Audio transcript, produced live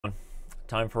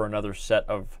time for another set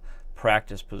of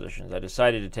practice positions. I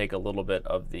decided to take a little bit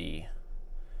of the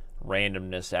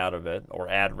randomness out of it, or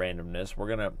add randomness.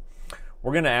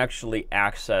 We're gonna actually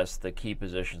access the key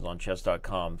positions on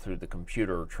chess.com through the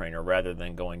computer trainer rather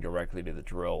than going directly to the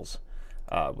drills,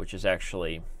 which is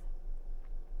actually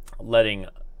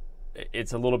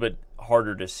it's a little bit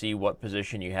harder to see what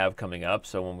position you have coming up.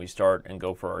 So when we start and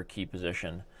go for our key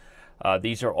position,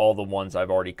 these are all the ones I've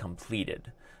already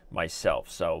completed myself.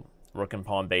 So rook and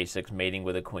pawn basics, mating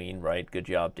with a queen, right? Good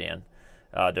job, Dan.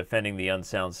 Defending the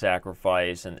unsound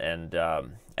sacrifice, and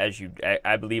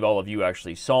I believe all of you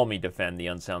actually saw me defend the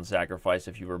unsound sacrifice.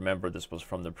 If you remember, this was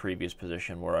from the previous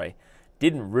position where I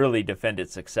didn't really defend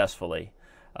it successfully.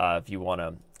 If you want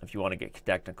to get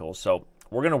technical, so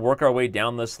we're going to work our way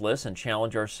down this list and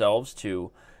challenge ourselves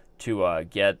to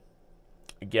get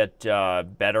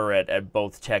better at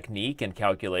both technique and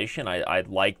calculation. I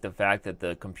like the fact that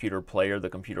the computer player, the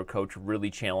computer coach, really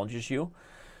challenges you.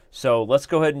 So let's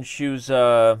go ahead and choose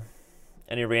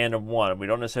any random one. We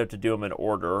don't necessarily have to do them in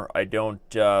order. I don't.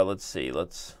 Let's see.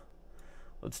 Let's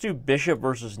do bishop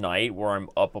versus knight, where I'm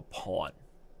up a pawn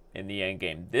in the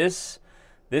endgame. This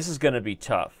is going to be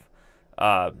tough.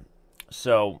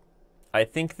 So I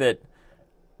think that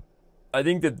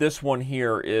this one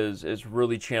here is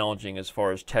really challenging as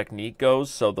far as technique goes.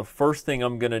 So the first thing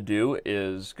I'm going to do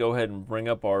is go ahead and bring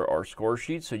up our score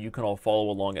sheet so you can all follow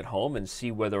along at home and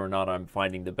see whether or not I'm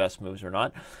finding the best moves or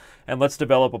not. And let's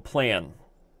develop a plan.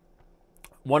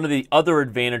 One of the other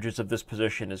advantages of this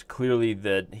position is clearly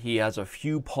that he has a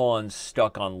few pawns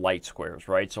stuck on light squares,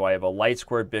 right? So I have a light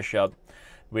square bishop.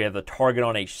 We have the target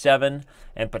on h7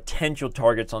 and potential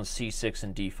targets on c6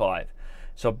 and d5.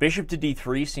 So bishop to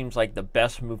d3 seems like the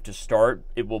best move to start.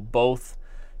 It will both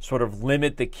sort of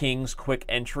limit the king's quick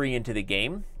entry into the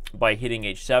game by hitting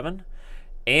h7,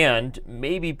 and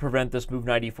maybe prevent this move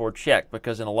knight e4 check,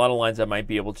 because in a lot of lines I might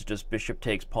be able to just bishop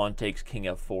takes, pawn takes, king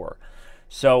f4.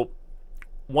 So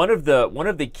one of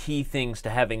the key things to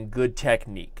having good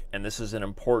technique, and this is an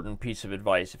important piece of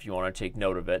advice if you want to take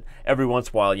note of it. Every once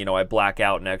in a while, I black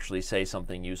out and actually say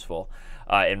something useful.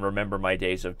 And remember my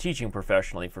days of teaching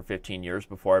professionally for 15 years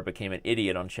before I became an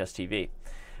idiot on Chess TV.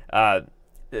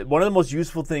 One of the most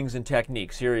useful things in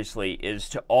technique, seriously, is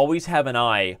to always have an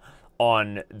eye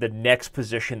on the next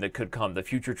position that could come, the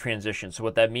future transition. So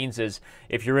what that means is,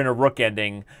 if you're in a rook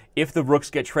ending, if the rooks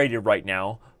get traded right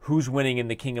now, who's winning in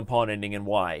the king and pawn ending and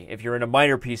why? If you're in a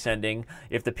minor piece ending,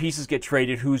 if the pieces get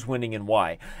traded, who's winning and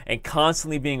why? And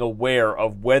constantly being aware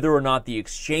of whether or not the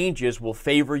exchanges will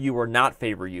favor you or not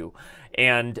favor you.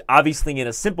 And obviously in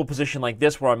a simple position like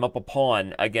this where I'm up a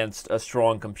pawn against a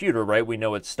strong computer, right? We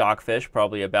know it's stockfish,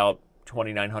 probably about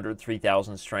 2,900,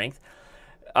 3,000 strength.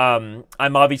 I'm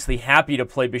obviously happy to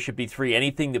play bishop b3,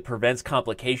 anything that prevents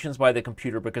complications by the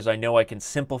computer, because I know I can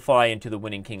simplify into the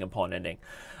winning king and pawn ending.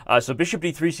 So bishop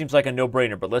d3 seems like a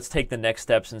no-brainer, but let's take the next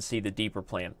steps and see the deeper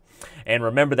plan. And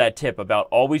remember that tip about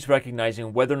always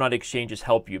recognizing whether or not exchanges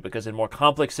help you, because in more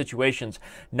complex situations,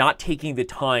 not taking the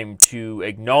time to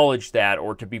acknowledge that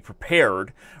or to be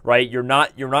prepared, right? You're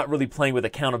not really playing with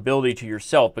accountability to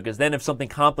yourself, because then if something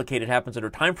complicated happens under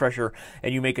time pressure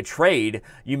and you make a trade,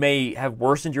 you may have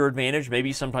worsened your advantage,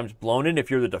 maybe sometimes blown it.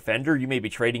 If you're the defender, you may be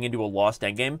trading into a lost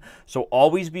endgame. So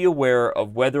always be aware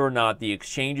of whether or not the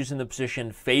exchanges in the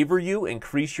position favor you,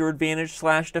 increase your advantage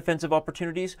 / defensive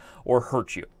opportunities, or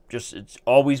hurt you. Just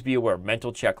always be aware.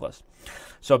 Mental checklist.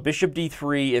 So bishop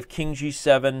d3, if king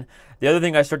g7. The other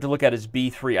thing I start to look at is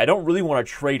b3. I don't really want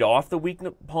to trade off the weak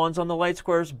pawns on the light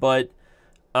squares, but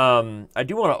I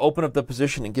do want to open up the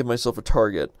position and give myself a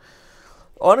target.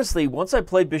 Honestly, once I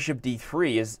play bishop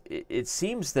d3, it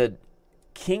seems that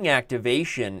king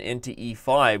activation into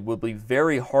e5 will be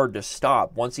very hard to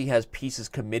stop once he has pieces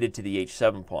committed to the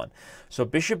h7 pawn. So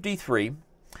bishop d3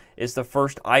 is the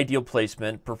first ideal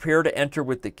placement. Prepare to enter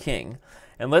with the king.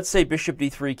 And let's say bishop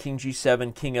d3, king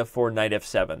g7, king f4, knight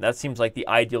f7. That seems like the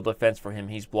ideal defense for him.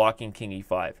 He's blocking king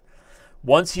e5.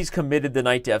 Once he's committed the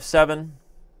knight to f7,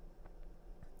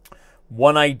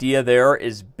 one idea there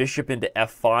is bishop into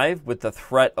f5 with the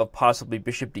threat of possibly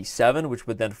bishop d7, which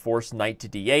would then force knight to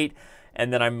d8.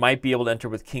 And then I might be able to enter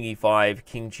with king e5,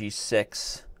 king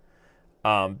g6,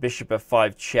 bishop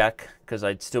f5 check, because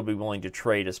I'd still be willing to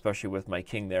trade, especially with my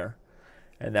king there.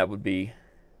 And that would be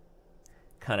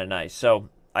kind of nice. So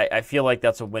I feel like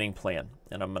that's a winning plan,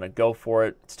 and I'm going to go for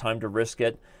it. It's time to risk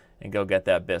it and go get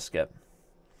that biscuit.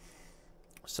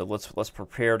 So let's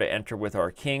prepare to enter with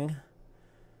our king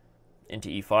into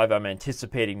e5. I'm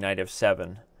anticipating knight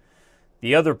f7.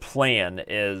 The other plan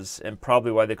is, and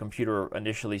probably why the computer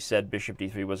initially said bishop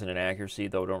d3 wasn't an accuracy,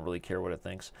 though I don't really care what it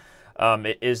thinks,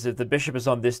 is that the bishop is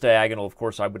on this diagonal. Of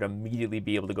course, I would immediately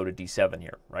be able to go to d7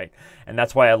 here, right? And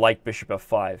that's why I like bishop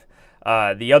f5.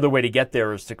 The other way to get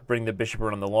there is to bring the bishop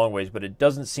around the long ways, but it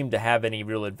doesn't seem to have any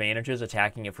real advantages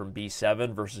attacking it from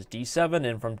b7 versus d7,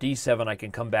 and from d7 I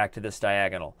can come back to this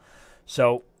diagonal.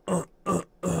 So,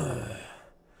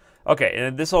 okay,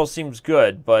 and this all seems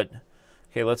good, but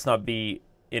okay, let's not be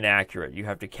inaccurate. You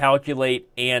have to calculate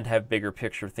and have bigger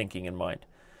picture thinking in mind.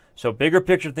 So bigger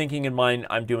picture thinking in mind,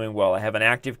 I'm doing well. I have an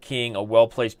active king, a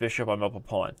well-placed bishop, I'm up a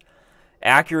pawn.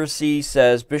 Accuracy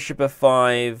says bishop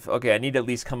f5. Okay, I need to at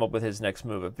least come up with his next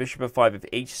move. If bishop f5, if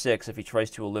h6, if he tries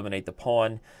to eliminate the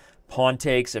pawn, pawn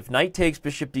takes. If knight takes,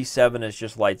 bishop d7 is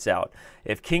just lights out.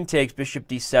 If king takes, bishop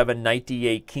d7, knight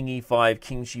d8, king e5,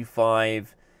 king g5,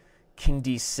 king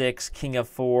d6, king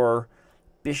f4,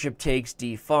 bishop takes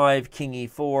d5, king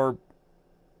e4,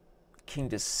 king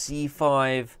to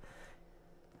c5.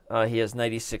 He has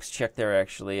knight e6 check there,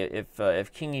 actually.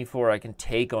 If king e4, I can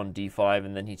take on d5,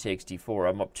 and then he takes d4.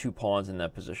 I'm up 2 pawns in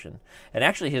that position. And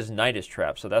actually, his knight is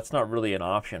trapped, so that's not really an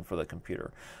option for the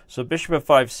computer. So bishop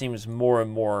f5 seems more and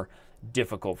more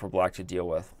difficult for black to deal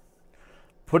with.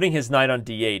 Putting his knight on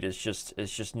d8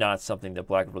 is just not something that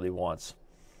black really wants.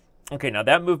 Okay, now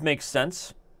that move makes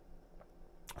sense.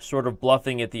 Sort of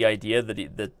bluffing at the idea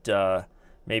that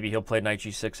maybe he'll play knight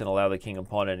g6 and allow the king and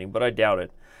pawn ending, but I doubt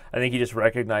it. I think he just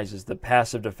recognizes the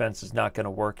passive defense is not going to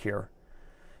work here.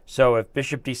 So if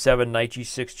bishop d7, knight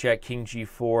g6 check, king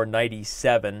g4, knight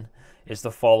e7 is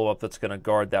the follow-up that's going to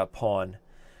guard that pawn.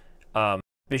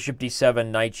 Bishop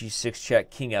d7, knight g6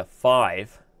 check, king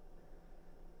f5.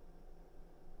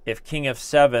 If king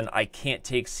f7, I can't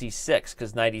take c6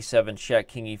 because knight e7 check,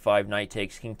 king e5, knight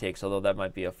takes, king takes, although that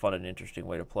might be a fun and interesting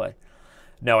way to play.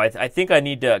 No, I think I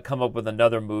need to come up with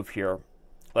another move here,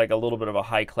 like a little bit of a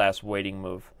high-class waiting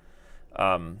move.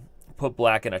 Put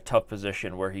black in a tough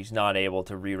position where he's not able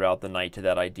to reroute the knight to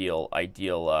that ideal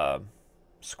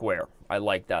square. I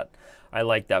like that. I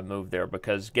like that move there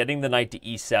because getting the knight to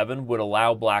e7 would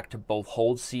allow black to both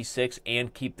hold c6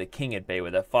 and keep the king at bay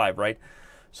with f5, right?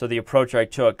 So the approach I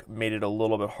took made it a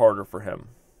little bit harder for him.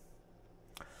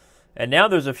 And now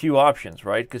there's a few options,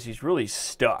 right? Because he's really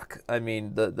stuck. I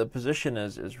mean, the position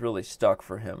is really stuck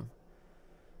for him.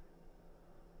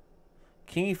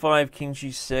 King e5, king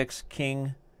g6,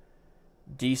 king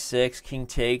d6, king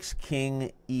takes,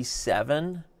 king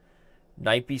e7,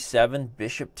 knight b7,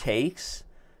 bishop takes,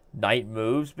 knight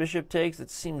moves, bishop takes. It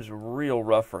seems real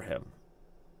rough for him.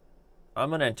 I'm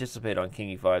going to anticipate on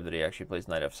king e5 that he actually plays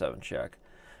knight f7 check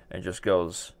and just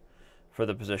goes for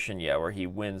the position, yeah, where he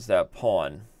wins that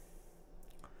pawn.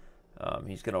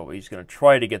 He's gonna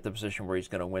try to get the position where he's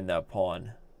gonna win that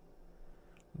pawn.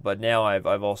 But now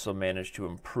I've also managed to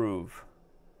improve.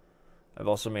 I've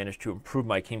also managed to improve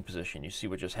my king position. You see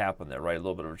what just happened there, right? A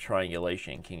little bit of a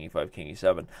triangulation, king e5, king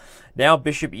e7. Now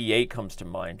bishop e8 comes to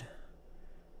mind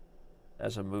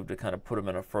as a move to kind of put him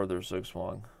in a further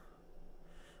zugzwang.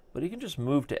 But he can just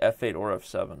move to f8 or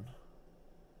f7.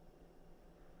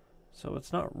 So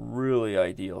it's not really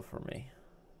ideal for me.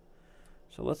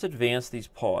 So let's advance these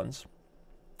pawns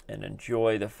and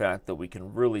enjoy the fact that we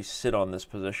can really sit on this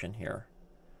position here.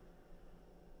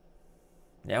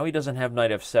 Now he doesn't have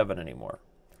knight f7 anymore.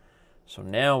 So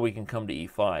now we can come to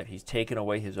e5. He's taken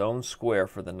away his own square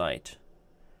for the knight,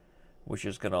 which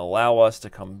is going to allow us to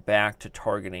come back to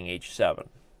targeting h7.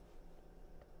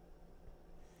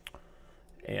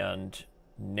 And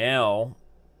now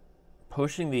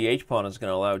pushing the h-pawn is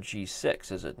going to allow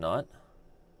g6, is it not?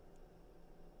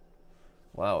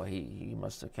 Wow, he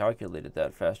must have calculated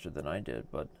that faster than I did,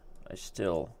 but it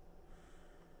still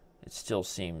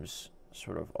seems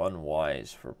sort of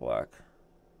unwise for black.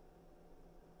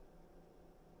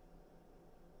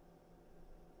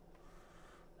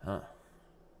 Huh.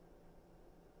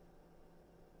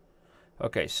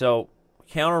 Okay, so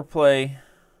counterplay.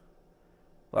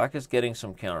 Black is getting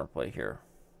some counterplay here.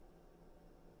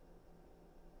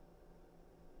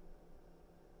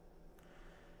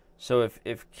 So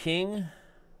if king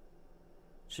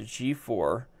to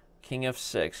g4, king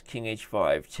f6, king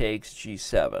h5 takes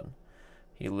g7,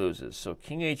 he loses. So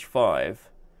king h5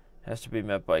 has to be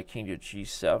met by king to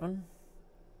g7.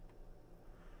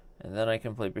 And then I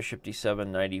can play bishop d7,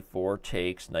 knight e4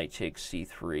 takes, knight takes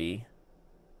c3.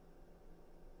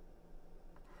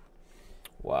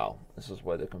 Wow, this is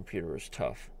why the computer is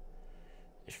tough.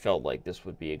 It felt like this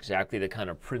would be exactly the kind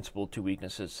of principal two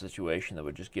weaknesses situation that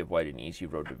would just give white an easy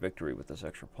road to victory with this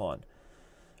extra pawn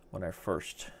when I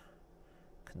first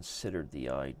considered the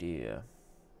idea.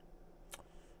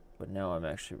 But now I'm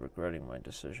actually regretting my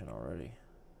decision already,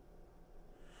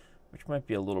 which might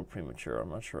be a little premature.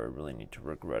 I'm not sure I really need to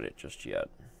regret it just yet.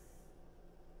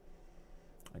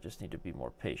 I just need to be more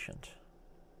patient.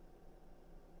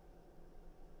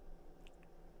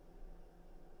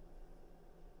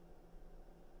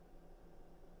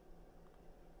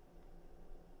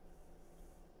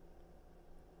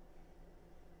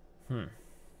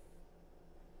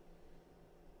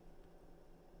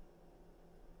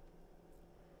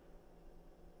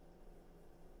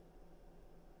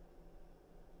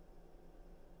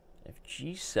 If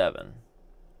G7,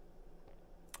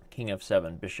 King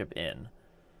F7, Bishop in,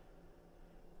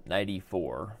 Knight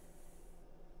E4,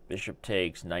 Bishop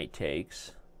takes, Knight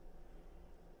takes,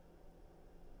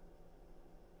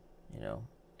 you know,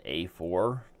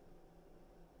 A4,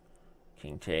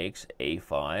 King takes,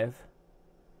 A5.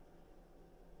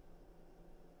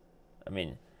 I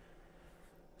mean,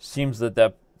 seems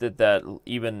that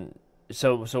even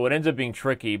so what ends up being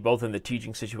tricky, both in the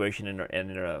teaching situation and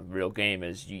in a real game,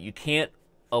 is you can't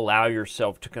allow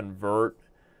yourself to convert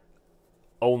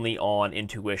only on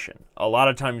intuition. A lot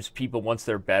of times people, once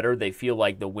they're better, they feel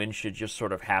like the win should just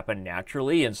sort of happen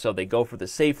naturally, and so they go for the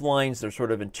safe lines. They're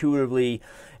sort of intuitively,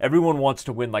 everyone wants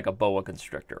to win like a boa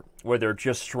constrictor, where they're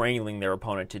just strangling their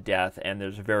opponent to death and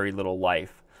there's very little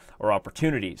life or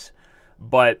opportunities.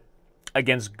 But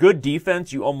against good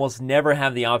defense, you almost never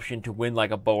have the option to win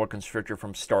like a boa constrictor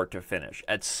from start to finish.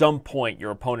 At some point,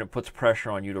 your opponent puts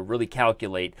pressure on you to really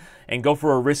calculate and go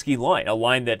for a risky line, a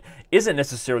line that isn't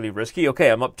necessarily risky. Okay,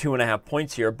 I'm up 2.5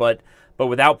 points here, but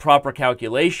without proper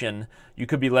calculation, you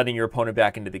could be letting your opponent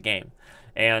back into the game.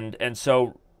 And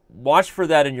so watch for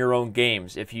that in your own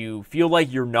games. If you feel like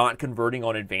you're not converting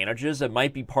on advantages, it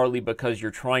might be partly because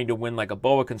you're trying to win like a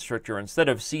boa constrictor instead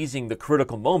of seizing the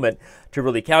critical moment to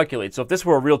really calculate. So if this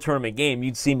were a real tournament game,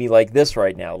 you'd see me like this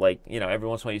right now. Like, you know, every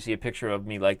once in a while you see a picture of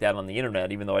me like that on the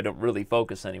internet, even though I don't really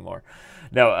focus anymore.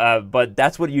 No, but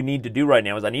that's what you need to do right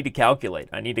now, is I need to calculate.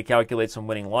 I need to calculate some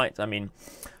winning lines. I mean,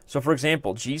 so for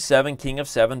example, G7, King of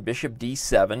 7, Bishop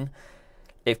D7.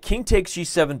 If King takes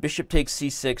G7, Bishop takes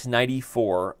C6, Knight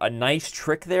E4, a nice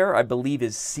trick there, I believe,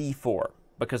 is C4,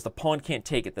 because the pawn can't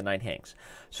take it, the knight hangs.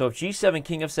 So if G7,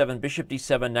 King of 7, Bishop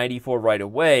D7, Knight E4 right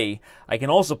away, I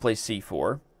can also play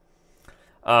C4.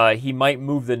 He might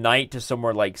move the knight to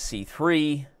somewhere like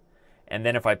C3, and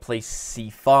then if I play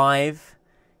C5,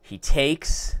 he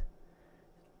takes.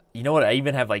 You know what, I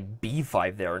even have like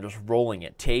B5 there, and just rolling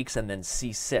it, takes, and then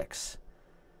C6.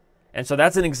 And so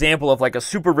that's an example of like a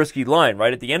super risky line,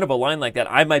 right? At the end of a line like that,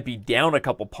 I might be down a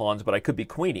couple pawns, but I could be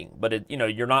queening. But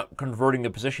you're not converting the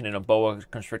position in a boa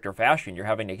constrictor fashion. You're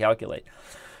having to calculate.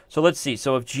 So let's see.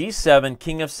 So if G7,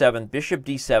 King of 7, Bishop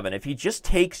D7, if he just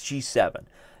takes G7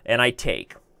 and I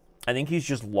take, I think he's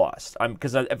just lost.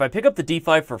 Because if I pick up the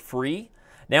D5 for free,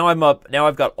 now I'm up. Now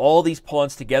I've got all these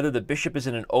pawns together. The bishop is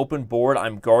in an open board.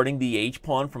 I'm guarding the H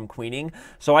pawn from queening.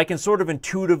 So I can sort of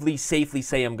intuitively, safely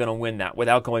say I'm going to win that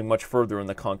without going much further in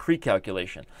the concrete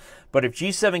calculation. But if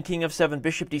G7, King of 7,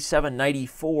 Bishop D7, Knight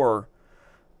E4,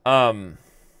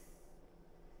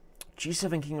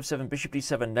 G7, King of 7, Bishop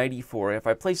D7, Knight E4, if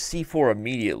I play C4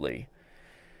 immediately,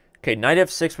 okay, Knight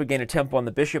F6 would gain a tempo on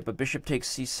the bishop, but Bishop takes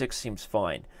C6 seems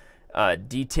fine.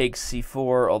 D takes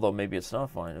C4, although maybe it's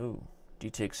not fine. Ooh. D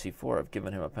takes C4, I've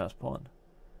given him a passed pawn.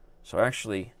 So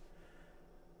actually,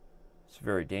 it's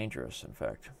very dangerous, in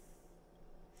fact.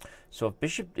 So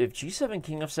if G7,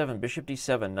 King of 7, Bishop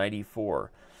D7, Knight E4,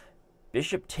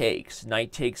 Bishop takes,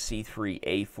 Knight takes C3,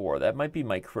 A4, that might be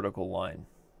my critical line.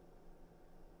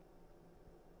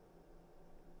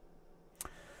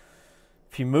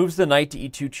 If he moves the knight to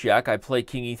E2 check, I play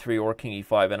King E3 or King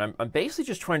E5, and I'm basically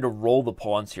just trying to roll the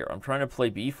pawns here. I'm trying to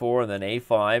play B4 and then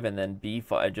A5 and then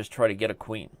B5, and just try to get a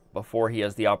queen before he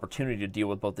has the opportunity to deal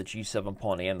with both the G7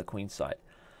 pawn and the queen side.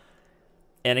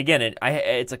 And again,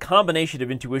 it's a combination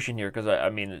of intuition here, because I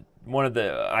mean,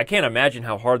 I can't imagine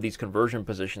how hard these conversion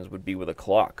positions would be with a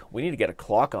clock. We need to get a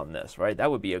clock on this, right?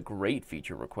 That would be a great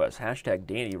feature request. Hashtag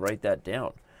Danny, write that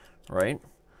down, right?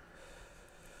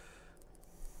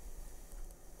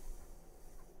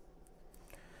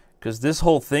 Because this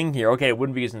whole thing here, okay, it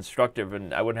wouldn't be as instructive,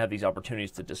 and I wouldn't have these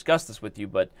opportunities to discuss this with you,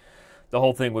 but the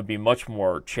whole thing would be much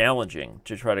more challenging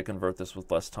to try to convert this with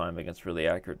less time against really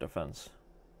accurate defense.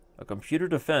 A computer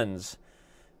defends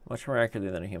much more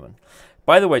accurately than a human.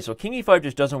 By the way, so King E5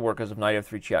 just doesn't work because of Knight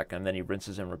F3 check, and then he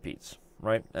rinses and repeats,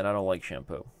 right? And I don't like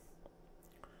shampoo.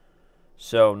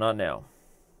 So, not now.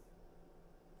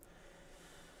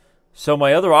 So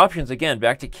my other options, again,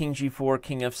 back to King G4,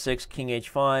 King F6, King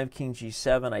H5, King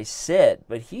G7, I sit,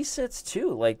 but he sits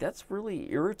too. Like, that's really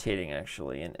irritating,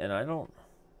 actually, and I don't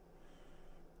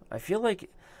I feel like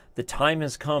the time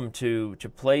has come to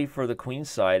play for the queen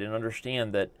side and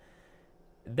understand that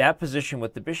that position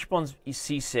with the bishop on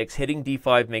c6, hitting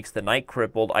d5 makes the knight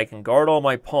crippled. I can guard all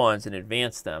my pawns and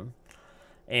advance them.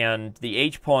 And the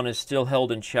h-pawn is still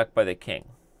held in check by the king.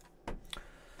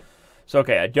 So,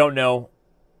 okay, I don't know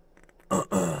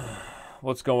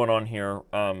what's going on here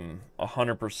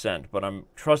 100%, but I'm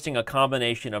trusting a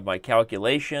combination of my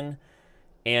calculation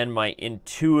and my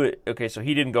intuit. Okay, so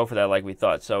he didn't go for that like we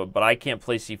thought. So, but I can't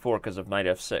play c4 because of knight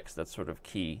f6. That's sort of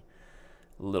key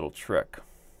little trick.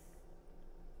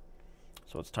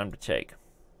 So it's time to take.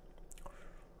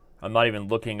 I'm not even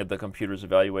looking at the computer's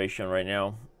evaluation right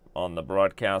now on the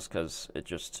broadcast because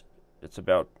it's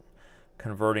about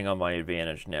converting on my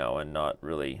advantage now and not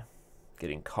really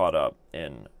getting caught up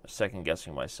in second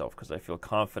guessing myself because I feel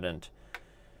confident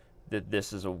that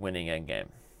this is a winning endgame.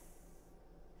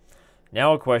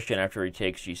 Now a question after he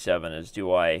takes g7 is,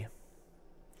 do I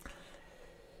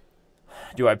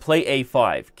play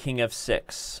a5, king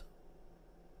f6,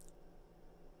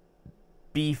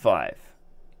 b5,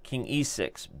 king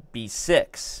e6,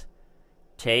 b6,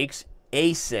 takes,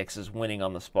 a6 is winning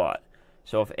on the spot.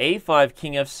 So if a5,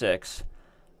 king f6,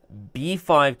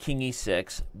 b5, king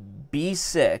e6,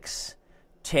 b6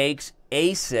 takes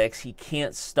a6, he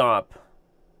can't stop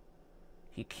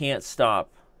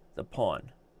the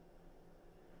pawn.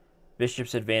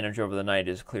 Bishop's advantage over the knight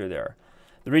is clear there.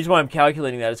 The reason why I'm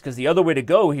calculating that is because the other way to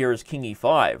go here is king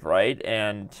e5, right?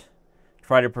 And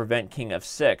try to prevent king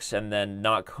f6 and then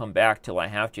not come back till I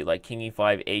have to, like king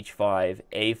e5, h5,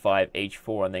 a5,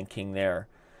 h4, and then king there.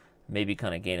 Maybe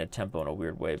kind of gain a tempo in a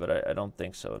weird way, but I don't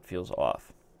think so. It feels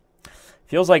off.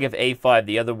 Feels like if a5,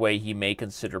 the other way he may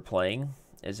consider playing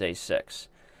is a6.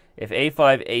 If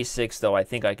a5, a6, though, I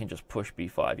think I can just push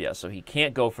b5. Yeah, so he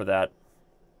can't go for that.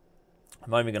 I'm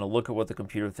not even going to look at what the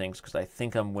computer thinks because I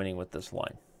think I'm winning with this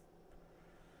line.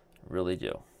 I really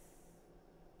do.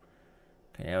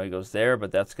 Okay, now he goes there,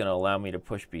 but that's going to allow me to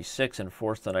push b6 and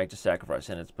force the knight to sacrifice.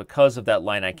 And it's because of that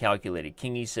line I calculated.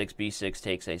 King e6, b6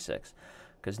 takes a6.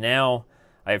 Because now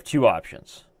I have two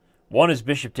options. One is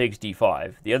bishop takes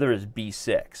d5. The other is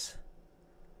b6.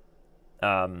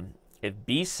 If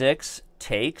b6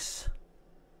 takes,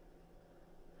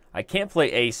 I can't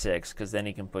play a6 because then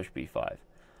he can push b5.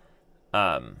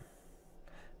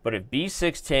 But if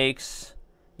b6 takes,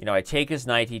 I take his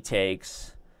knight, he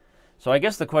takes. So I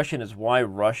guess the question is, why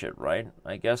rush it, right?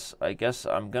 I guess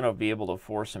I'm going to be able to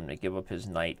force him to give up his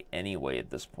knight anyway at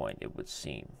this point, it would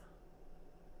seem.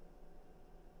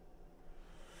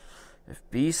 If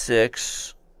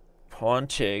b6, pawn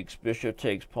takes, bishop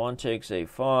takes, pawn takes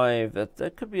a5,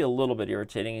 that could be a little bit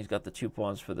irritating. He's got the 2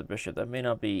 pawns for the bishop. That may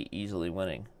not be easily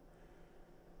winning.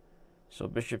 So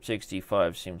bishop takes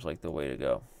d5 seems like the way to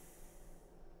go.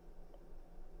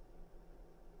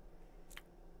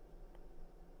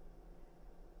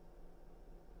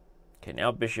 Okay,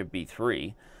 now bishop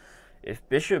b3. If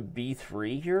bishop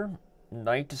b3 here,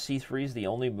 knight to c3 is the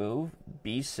only move.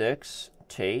 b6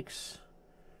 takes.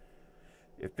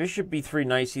 If bishop b3,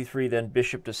 knight c3, then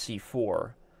bishop to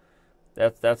c4.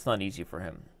 That's not easy for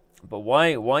him. But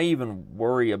why even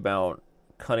worry about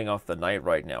cutting off the knight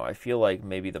right now? I feel like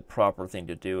maybe the proper thing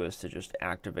to do is to just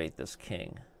activate this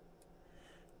king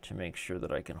to make sure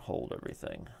that I can hold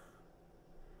everything.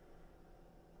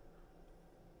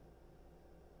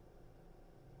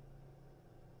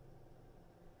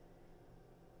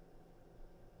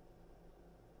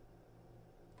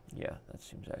 Yeah, that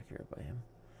seems accurate by him.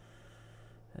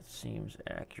 That seems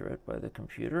accurate by the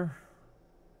computer.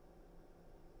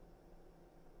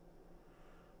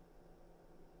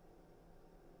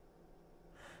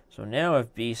 So now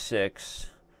if b6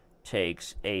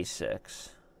 takes a6,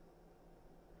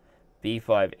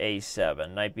 b5,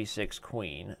 a7, knight b6,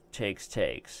 queen,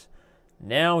 takes.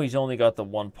 Now he's only got the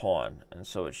 1 pawn, and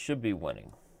so it should be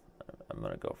winning. I'm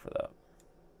going to go for that.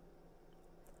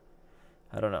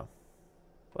 I don't know,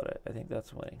 but I think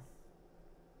that's winning.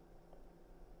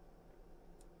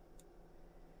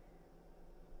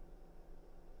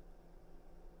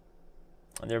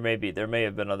 And there may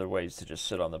have been other ways to just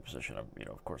sit on the position.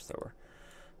 Of course there were,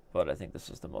 but I think this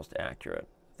is the most accurate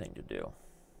thing to do.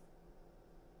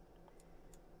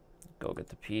 Go get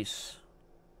the piece.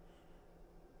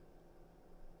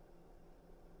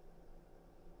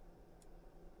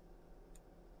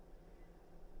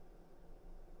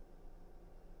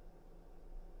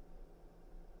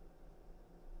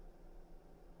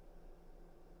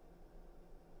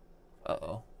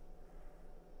 Uh-oh.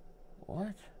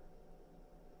 What?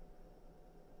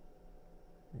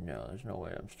 No, there's no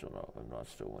way I'm not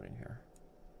still winning here.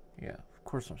 Yeah, of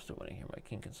course I'm still winning here. My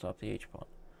king can stop the h-pawn.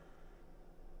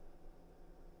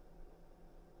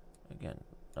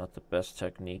 Not the best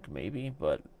technique, maybe,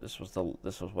 but this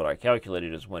was what I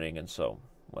calculated as winning, and so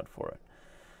went for it.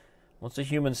 Once a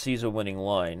human sees a winning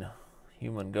line,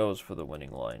 human goes for the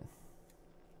winning line,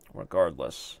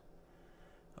 regardless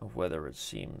of whether it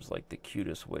seems like the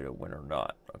cutest way to win or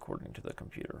not, according to the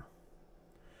computer.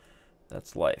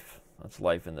 That's life. That's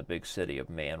life in the big city of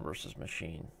man versus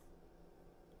machine.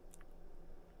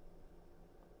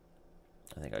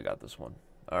 I think I got this one.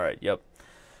 All right, yep.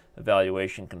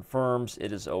 Evaluation confirms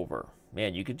it is over.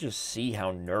 Man, you could just see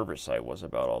how nervous I was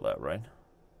about all that, right?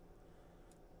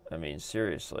 I mean,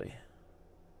 seriously.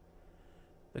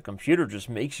 The computer just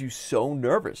makes you so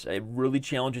nervous. It really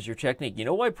challenges your technique. You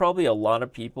know why probably a lot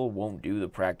of people won't do the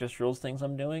practice drills things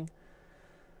I'm doing?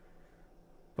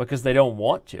 Because they don't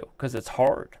want to, because it's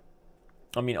hard.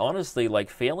 I mean, honestly, like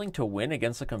failing to win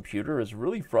against a computer is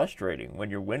really frustrating when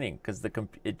you're winning, because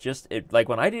like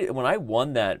when I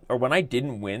won that, or when I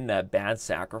didn't win that bad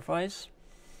sacrifice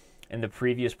in the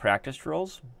previous practice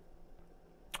drills,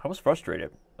 I was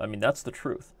frustrated. I mean, that's the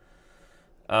truth.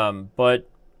 But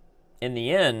in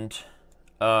the end,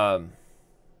 you're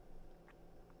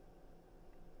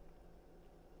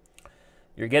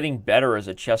getting better as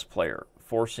a chess player,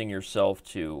 forcing yourself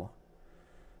to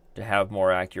have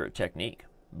more accurate technique,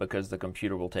 because the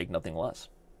computer will take nothing less.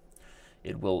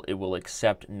 It will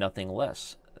accept nothing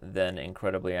less than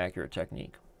incredibly accurate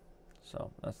technique.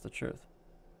 So that's the truth.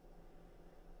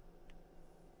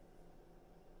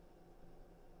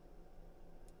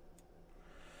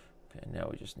 Okay, now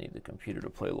we just need the computer to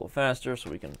play a little faster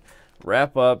so we can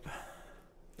wrap up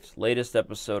this latest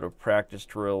episode of Practice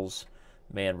Drills,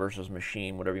 Man versus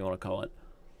Machine, whatever you want to call it.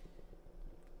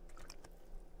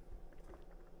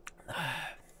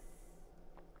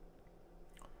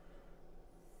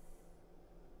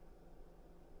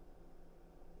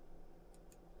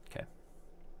 Okay.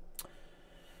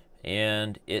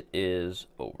 And it is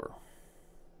over.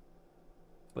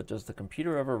 But does the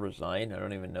computer ever resign? I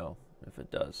don't even know if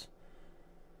it does.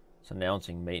 It's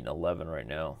announcing mate in 11 right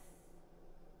now.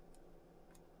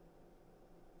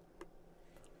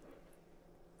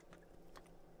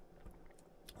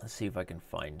 Let's see if I can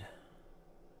find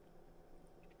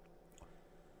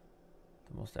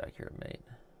the most accurate mate.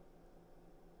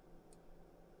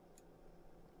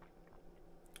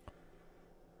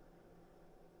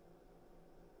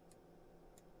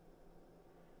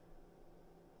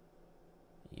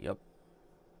 Yep,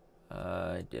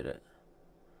 I did it.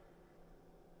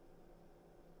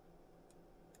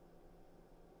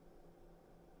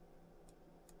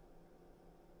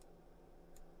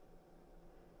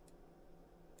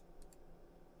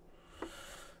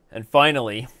 And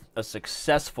finally, a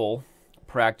successful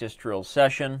practice drill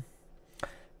session.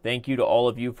 Thank you to all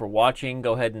of you for watching.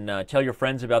 Go ahead and tell your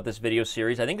friends about this video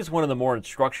series. I think it's one of the more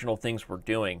instructional things we're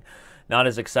doing. Not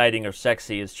as exciting or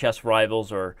sexy as Chess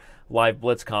Rivals or Live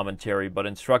Blitz commentary, but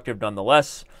instructive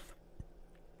nonetheless.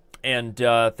 And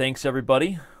thanks,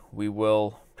 everybody. We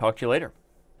will talk to you later.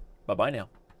 Bye-bye now.